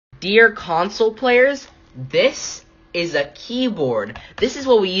Dear console players, this is a keyboard. This is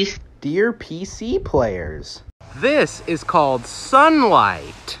what we use. Dear PC players, this is called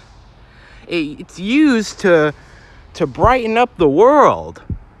sunlight. It's used to brighten up the world.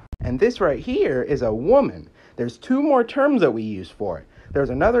 And this right here is a woman. There's two more terms that we use for it.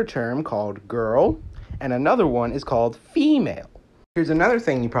 There's another term called girl, and another one is called female. Here's another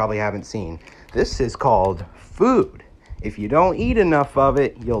thing you probably haven't seen. This is called food. If you don't eat enough of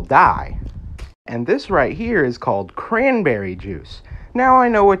it, you'll die. And this right here is called cranberry juice. Now I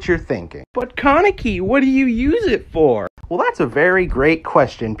know what you're thinking. But Kaneki, what do you use it for? Well, that's a very great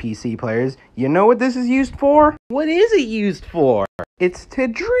question, PC players. You know what this is used for? What is it used for? It's to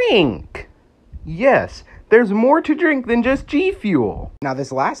drink. Yes, there's more to drink than just G Fuel. Now,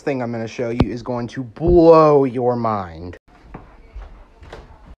 this last thing I'm going to show you is going to blow your mind.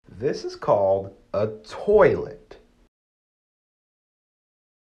 This is called a toilet.